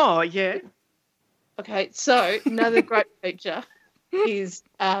about it. Oh, yeah. Okay, so another great feature is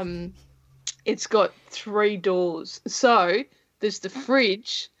it's got 3 doors. So there's the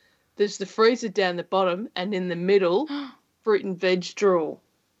fridge, there's the freezer down the bottom, and in the middle, fruit and veg drawer.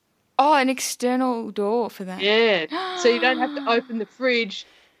 Oh, an external door for that. Yeah. So you don't have to open the fridge,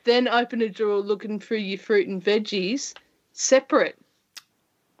 then open a drawer looking for your fruit and veggies separate.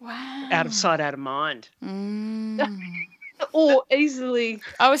 Wow. Out of sight, out of mind. Or easily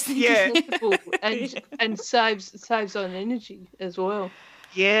I was thinking and saves on energy as well.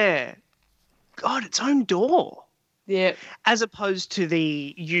 Yeah. God, its own door. Yeah. As opposed to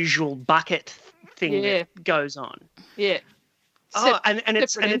the usual bucket thing that goes on. Yeah.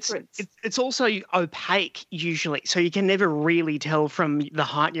 It's also opaque usually, so you can never really tell from the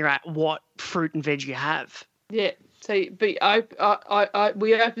height you're at what fruit and veg you have. Yeah. So, we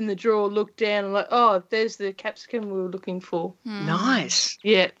opened the drawer, looked down, and like, oh, there's the capsicum we were looking for. Nice.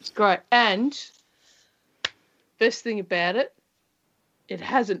 Yeah, it's great. And best thing about it, it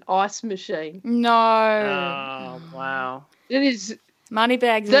has an ice machine. No. Oh, wow. It is.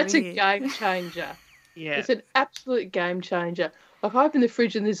 Moneybags. That's a game changer. Yeah. It's an absolute game changer. Like, I open the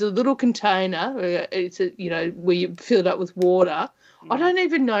fridge and there's a little container. It's where you fill it up with water. I don't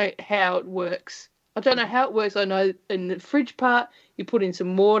even know how it works. I know in the fridge part you put in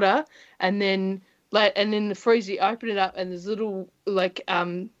some water, and then in the freezer you open it up and there's a little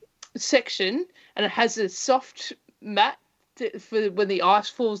section, and it has a soft mat for when the ice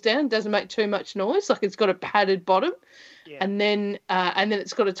falls down. It doesn't make too much noise. Like, it's got a padded bottom, and then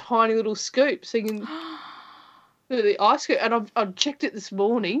it's got a tiny little scoop, so you can do the ice scoop. And I've checked it this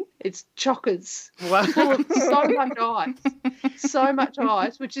morning. It's chockers. Wow. So much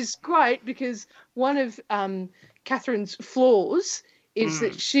ice, which is great because one of Catherine's flaws is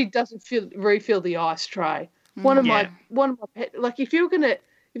that she doesn't refill the ice tray. One of my pet, like, if you're gonna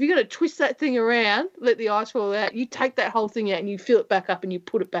twist that thing around, let the ice fall out, you take that whole thing out and you fill it back up and you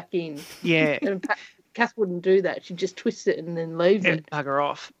put it back in. Yeah. And Kath wouldn't do that. She'd just twist it and then leave it. Bugger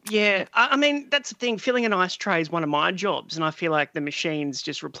off. Yeah. I mean, that's the thing. Filling an ice tray is one of my jobs, and I feel like the machines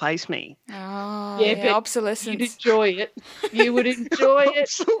just replace me. Oh, but obsolescence. You'd enjoy it. You would enjoy it.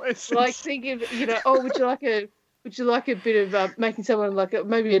 Obsolescence. Like, thinking, would you like a bit of making someone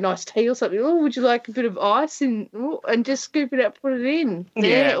maybe a nice tea or something? Oh, would you like a bit of ice and just scoop it up, put it in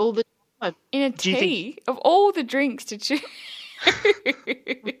there all the time. In a tea of all the drinks to choose.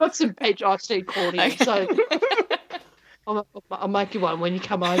 We've got some peach iced tea corny, so I'll make you one when you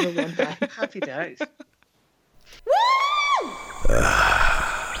come over one day. Happy days.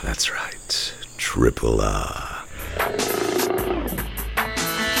 That's right. Triple R.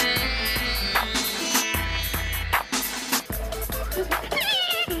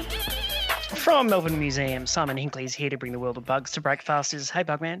 From Melbourne Museum, Simon Hinckley is here to bring the world of bugs to breakfasters. Hey,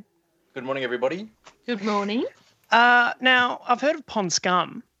 Bugman. Good morning, everybody. Good morning. Now, I've heard of pond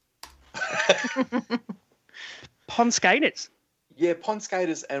scum. Pond skaters. Yeah, pond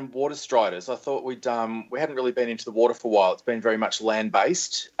skaters and water striders. I thought we hadn't really been into the water for a while. It's been very much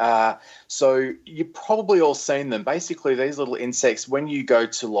land-based. So you've probably all seen them. Basically, these little insects, when you go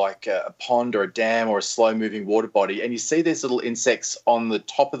to like a pond or a dam or a slow-moving water body, and you see these little insects on the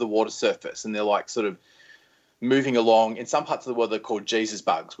top of the water surface, and they're like sort of moving along. In some parts of the world, they're called Jesus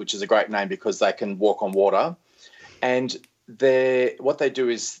bugs, which is a great name because they can walk on water. And what they do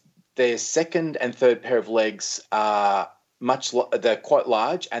is their second and third pair of legs are they're quite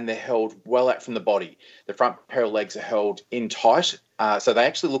large, and they're held well out from the body. The front pair of legs are held in tight, so they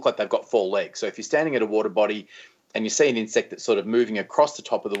actually look like they've got 4 legs. So if you're standing at a water body and you see an insect that's sort of moving across the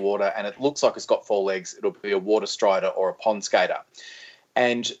top of the water and it looks like it's got 4 legs, it'll be a water strider or a pond skater.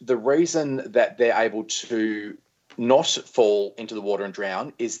 And the reason that they're able to not fall into the water and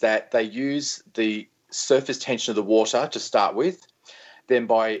drown is that they use the surface tension of the water to start with. then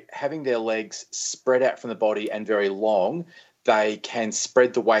by having their legs spread out from the body and very long, they can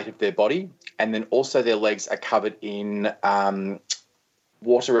spread the weight of their body, and then also their legs are covered in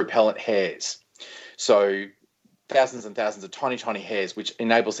water repellent hairs. So thousands and thousands of tiny, tiny hairs, which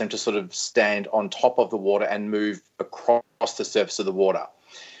enables them to sort of stand on top of the water and move across the surface of the water.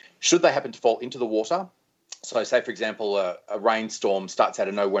 Should they happen to fall into the water, so say, for example, a rainstorm starts out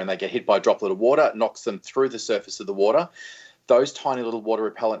of nowhere and they get hit by a droplet of water, knocks them through the surface of the water, those tiny little water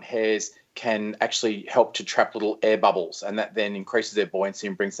repellent hairs can actually help to trap little air bubbles, and that then increases their buoyancy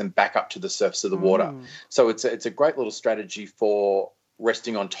and brings them back up to the surface of the water. So it's a great little strategy for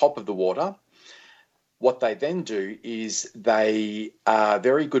resting on top of the water. What they then do is they are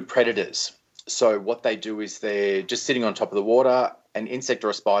very good predators. So what they do is they're just sitting on top of the water, an insect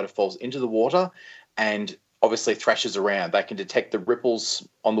or a spider falls into the water and obviously thrashes around. They can detect the ripples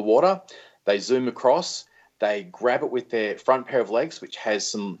on the water. They zoom across. They grab it with their front pair of legs, which has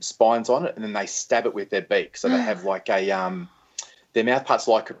some spines on it, and then they stab it with their beak. So they have like their mouth part's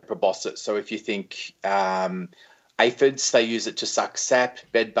like a proboscis. So if you think aphids, they use it to suck sap.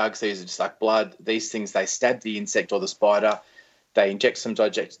 Bed bugs, they use it to suck blood. These things, they stab the insect or the spider. They inject some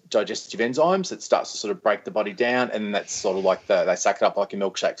digestive enzymes that starts to sort of break the body down, and that's sort of like they suck it up like a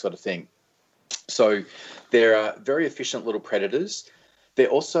milkshake sort of thing. So they're very efficient little predators. They're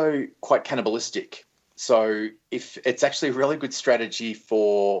also quite cannibalistic. So if it's actually a really good strategy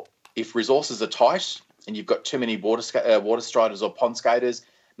for if resources are tight and you've got too many water striders or pond skaters,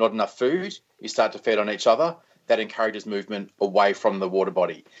 not enough food, you start to feed on each other. That encourages movement away from the water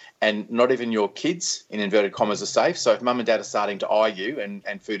body. And not even your kids, in inverted commas, are safe. So if mum and dad are starting to eye you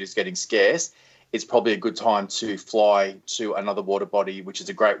and food is getting scarce, it's probably a good time to fly to another water body, which is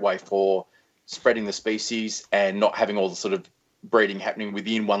a great way for spreading the species and not having all the sort of breeding happening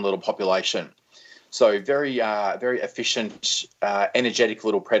within one little population. So very efficient, energetic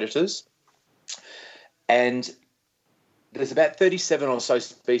little predators. And there's about 37 or so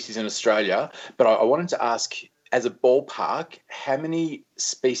species in Australia, but I wanted to ask, as a ballpark, how many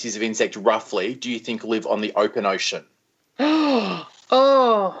species of insect roughly do you think live on the open ocean?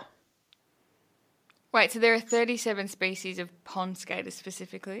 Oh. Wait, so there are 37 species of pond skaters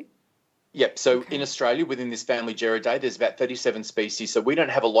specifically? Yep. So in Australia, within this family Gerridae, there's about 37 species. So we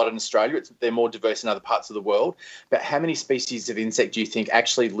don't have a lot in Australia. They're more diverse in other parts of the world. But how many species of insect do you think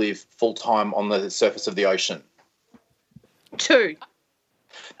actually live full-time on the surface of the ocean? 2.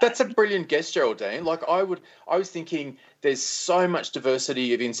 That's a brilliant guess, Geraldine. Like I was thinking there's so much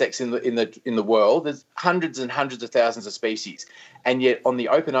diversity of insects in the world. There's hundreds and hundreds of thousands of species. And yet on the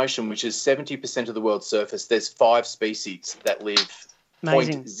open ocean, which is 70% of the world's surface, there's 5 species that live.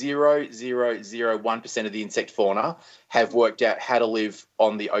 Amazing. 0.0001% of the insect fauna have worked out how to live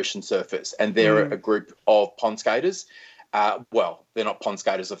on the ocean surface. And they're a group of pond skaters. Well, they're not pond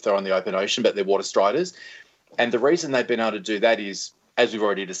skaters if they're on the open ocean, but they're water striders. And the reason they've been able to do that is, as we've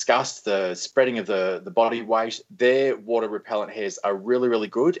already discussed, the spreading of the body weight. Their water repellent hairs are really, really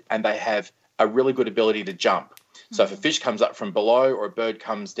good, and they have a really good ability to jump. So if a fish comes up from below or a bird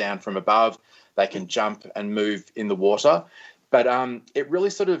comes down from above, they can jump and move in the water. But it really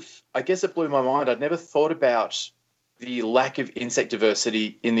sort of, I guess it blew my mind. I'd never thought about the lack of insect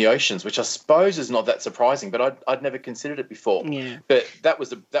diversity in the oceans, which I suppose is not that surprising, but I'd never considered it before. Yeah. But that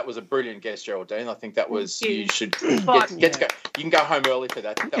was a brilliant guess, Geraldine. I think that was, you should get to go. You can go home early for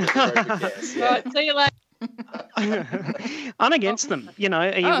that. That was a very good guess. Yeah. Right, see you later. I'm against them. You know,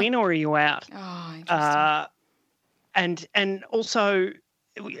 are you in or are you out? Oh, interesting. And also,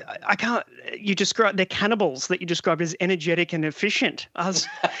 I can't. You describe they're cannibals that you described as energetic and efficient.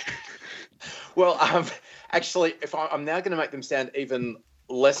 Well, actually, if I'm now going to make them sound even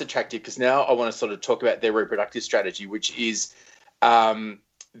less attractive, because now I want to sort of talk about their reproductive strategy, which is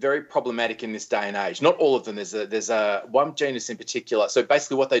very problematic in this day and age. Not all of them. There's a one genus in particular. So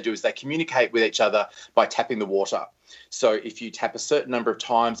basically what they do is they communicate with each other by tapping the water. So if you tap a certain number of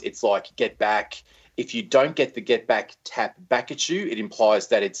times, it's like get back. If you don't get the get back tap back at you, it implies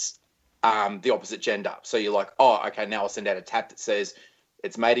that it's the opposite gender. So you're like, oh, okay, now I'll send out a tap that says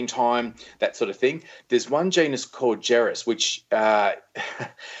it's mating time, that sort of thing. There's one genus called Gerris, which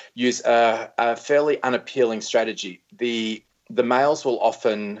use a fairly unappealing strategy. The males will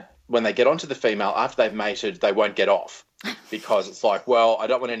often, when they get onto the female, after they've mated, they won't get off because it's like, well, I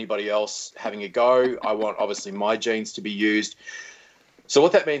don't want anybody else having a go. I want, obviously, my genes to be used. So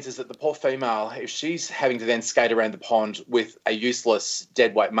what that means is that the poor female, if she's having to then skate around the pond with a useless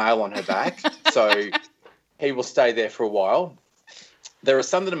deadweight male on her back, so he will stay there for a while. There are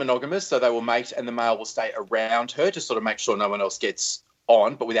some that are monogamous, so they will mate and the male will stay around her to sort of make sure no one else gets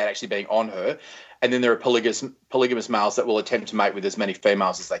on, but without actually being on her. And then there are polygamous males that will attempt to mate with as many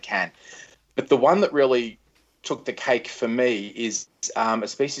females as they can. But the one that really took the cake for me is a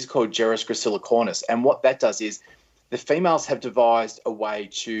species called Gerus gracilicaunis. And what that does is the females have devised a way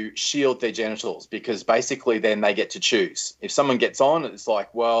to shield their genitals, because basically then they get to choose. If someone gets on, it's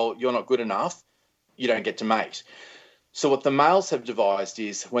like, well, you're not good enough, you don't get to mate. So what the males have devised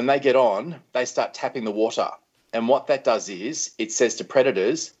is when they get on, they start tapping the water. And what that does is it says to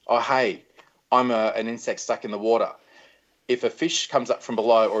predators, oh, hey, I'm an insect stuck in the water. If a fish comes up from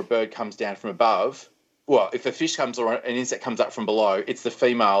below or a bird comes down from above, well, if a fish comes or an insect comes up from below, it's the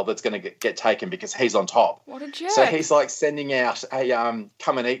female that's going to get taken because he's on top. What a jerk. So he's like sending out a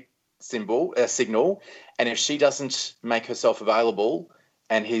come and eat signal, and if she doesn't make herself available,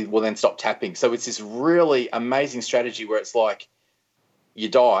 and he will then stop tapping. So it's this really amazing strategy where it's like you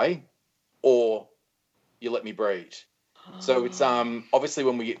die or you let me breed. So it's obviously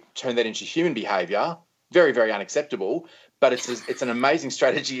when we turn that into human behaviour, very, very unacceptable. But it's an amazing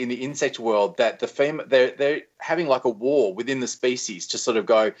strategy in the insect world that they're having like a war within the species to sort of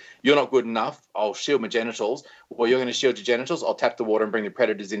go, you're not good enough, I'll shield my genitals. Well, you're going to shield your genitals, I'll tap the water and bring the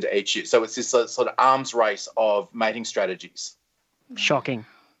predators in to eat you. So it's this sort of arms race of mating strategies. Shocking.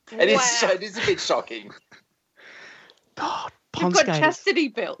 It is a bit shocking. God, They've got chastity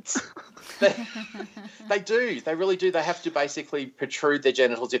belts. They do. They really do. They have to basically protrude their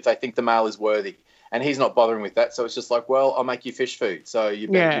genitals if they think the male is worthy. And he's not bothering with that. So it's just like, well, I'll make you fish food. So you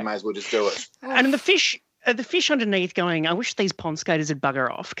may as well just do it. And the fish underneath going, I wish these pond skaters would bugger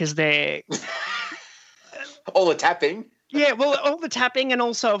off because they're... all the tapping. Yeah, well, all the tapping, and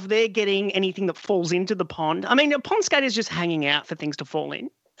also if they're getting anything that falls into the pond. I mean, a pond skater is just hanging out for things to fall in.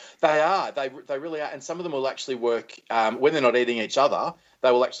 They are. They really are. And some of them will actually work, when they're not eating each other, they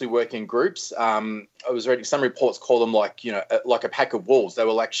will actually work in groups. I was reading some reports call them like a pack of wolves. They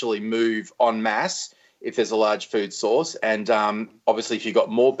will actually move en masse if there's a large food source. And obviously if you've got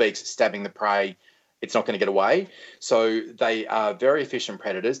more beaks stabbing the prey, it's not going to get away. So they are very efficient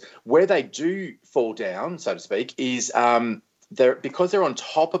predators. Where they do fall down, so to speak, is because they're on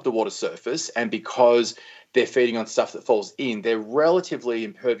top of the water surface and because they're feeding on stuff that falls in, they're relatively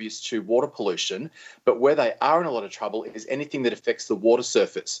impervious to water pollution. But where they are in a lot of trouble is anything that affects the water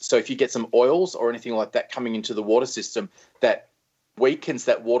surface. So if you get some oils or anything like that coming into the water system that weakens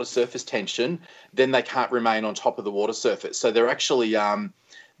that water surface tension, then they can't remain on top of the water surface. So they're actually,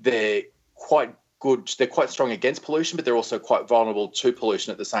 they're quite good. They're quite strong against pollution, but they're also quite vulnerable to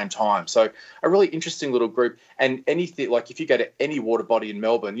pollution at the same time. So a really interesting little group. And anything, like if you go to any water body in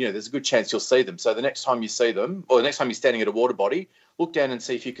Melbourne, there's a good chance you'll see them. So the next time you see them, or the next time you're standing at a water body, look down and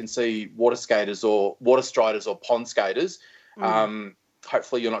see if you can see water skaters or water striders or pond skaters.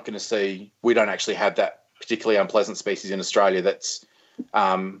 Hopefully you're not going to see, we don't actually have that particularly unpleasant species in Australia that's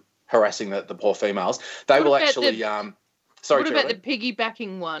harassing the poor females. They will actually... sorry, what about the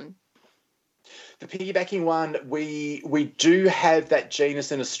piggybacking one? The piggybacking one, we do have that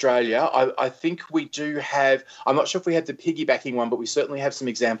genus in Australia. I think we do have, I'm not sure if we have the piggybacking one, but we certainly have some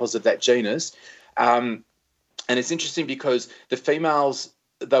examples of that genus. And it's interesting because the females,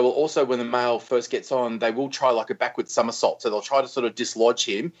 they will also, when the male first gets on, they will try like a backward somersault. So they'll try to sort of dislodge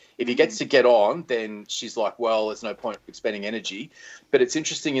him. If he gets to get on, then she's like, well, there's no point expending energy. But it's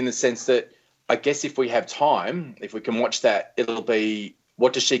interesting in the sense that I guess if we have time, if we can watch that, it'll be,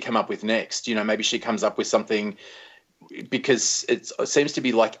 what does she come up with next? Maybe she comes up with something, because it seems to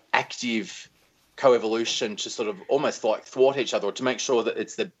be like active coevolution to sort of almost like thwart each other, or to make sure that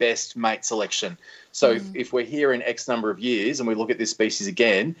it's the best mate selection. So if we're here in X number of years and we look at this species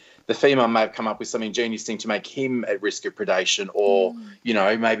again, the female may have come up with some ingenious thing to make him at risk of predation, or,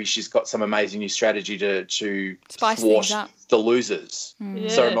 maybe she's got some amazing new strategy to thwart the losers.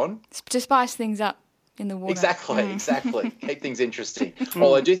 Sorry, Mon? To spice things up in the water. Exactly. Keep things interesting.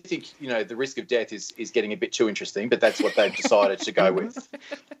 Well, I do think, the risk of death is getting a bit too interesting, but that's what they've decided to go with.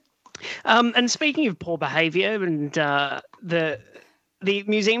 And speaking of poor behaviour, and the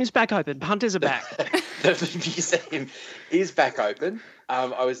museum's back open. Punters are back. The museum is back open.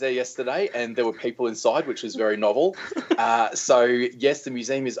 I was there yesterday and there were people inside, which was very novel. So, yes, the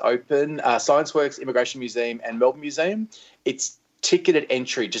museum is open. Science Works, Immigration Museum and Melbourne Museum. It's ticketed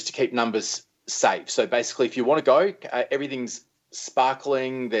entry just to keep numbers safe. So basically, if you want to go, everything's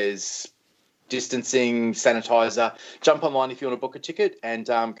sparkling. There's distancing, sanitizer. Jump online if you want to book a ticket, and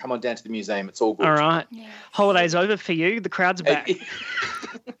come on down to the museum. It's all good. All right. Yeah. Holiday's over for you. The crowd's back.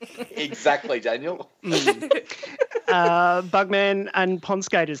 Exactly, Daniel. Bugman and Pond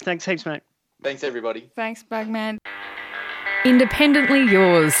Skaters. Thanks heaps, mate. Thanks, everybody. Thanks, Bugman. Independently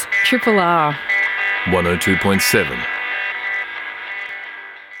yours, Triple R. 102.7.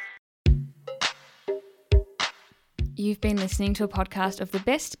 You've been listening to a podcast of the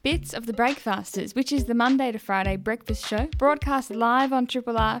best bits of the Breakfasters, which is the Monday to Friday breakfast show broadcast live on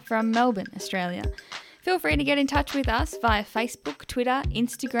Triple R from Melbourne, Australia. Feel free to get in touch with us via Facebook, Twitter,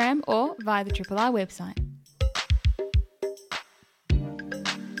 Instagram, or via the Triple R website.